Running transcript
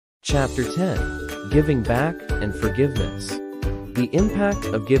Chapter 10: Giving Back and Forgiveness. The impact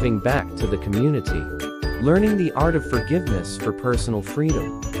of giving back to the community. Learning the art of forgiveness for personal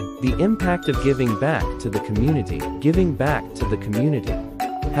freedom. The impact of giving back to the community. Giving back to the community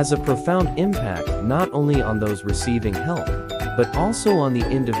has a profound impact not only on those receiving help, but also on the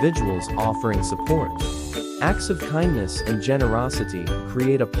individuals offering support. Acts of kindness and generosity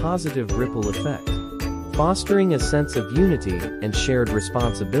create a positive ripple effect, fostering a sense of unity and shared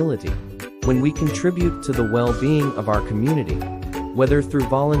responsibility. When we contribute to the well-being of our community, whether through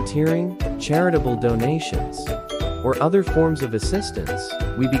volunteering, charitable donations, or other forms of assistance,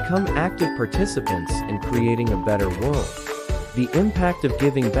 we become active participants in creating a better world. The impact of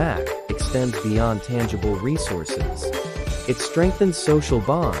giving back extends beyond tangible resources. It strengthens social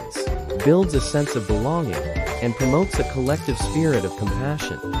bonds, builds a sense of belonging, and promotes a collective spirit of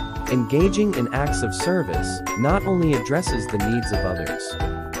compassion. Engaging in acts of service not only addresses the needs of others,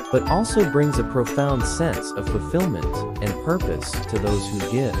 but also brings a profound sense of fulfillment and purpose to those who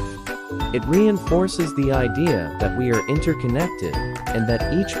give. It reinforces the idea that we are interconnected and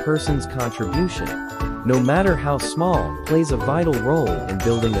that each person's contribution, no matter how small, plays a vital role in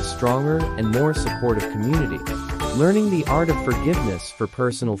building a stronger and more supportive community. Learning the art of forgiveness for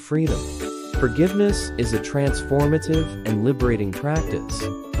personal freedom. Forgiveness is a transformative and liberating practice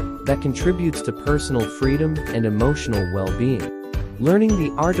that contributes to personal freedom and emotional well-being. Learning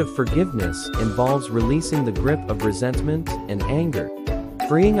the art of forgiveness involves releasing the grip of resentment and anger,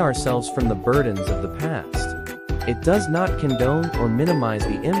 freeing ourselves from the burdens of the past. It does not condone or minimize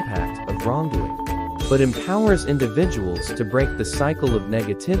the impact of wrongdoing, but empowers individuals to break the cycle of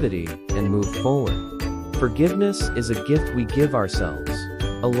negativity and move forward. Forgiveness is a gift we give ourselves,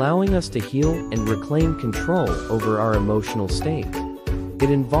 allowing us to heal and reclaim control over our emotional state. It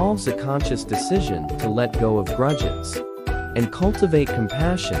involves a conscious decision to let go of grudges and cultivate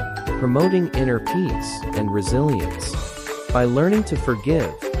compassion, promoting inner peace and resilience. By learning to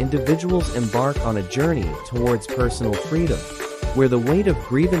forgive, individuals embark on a journey towards personal freedom, where the weight of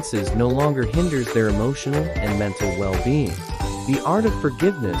grievances no longer hinders their emotional and mental well-being. The art of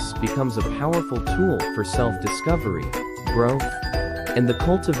forgiveness becomes a powerful tool for self-discovery, growth, and the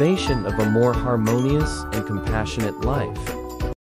cultivation of a more harmonious and compassionate life.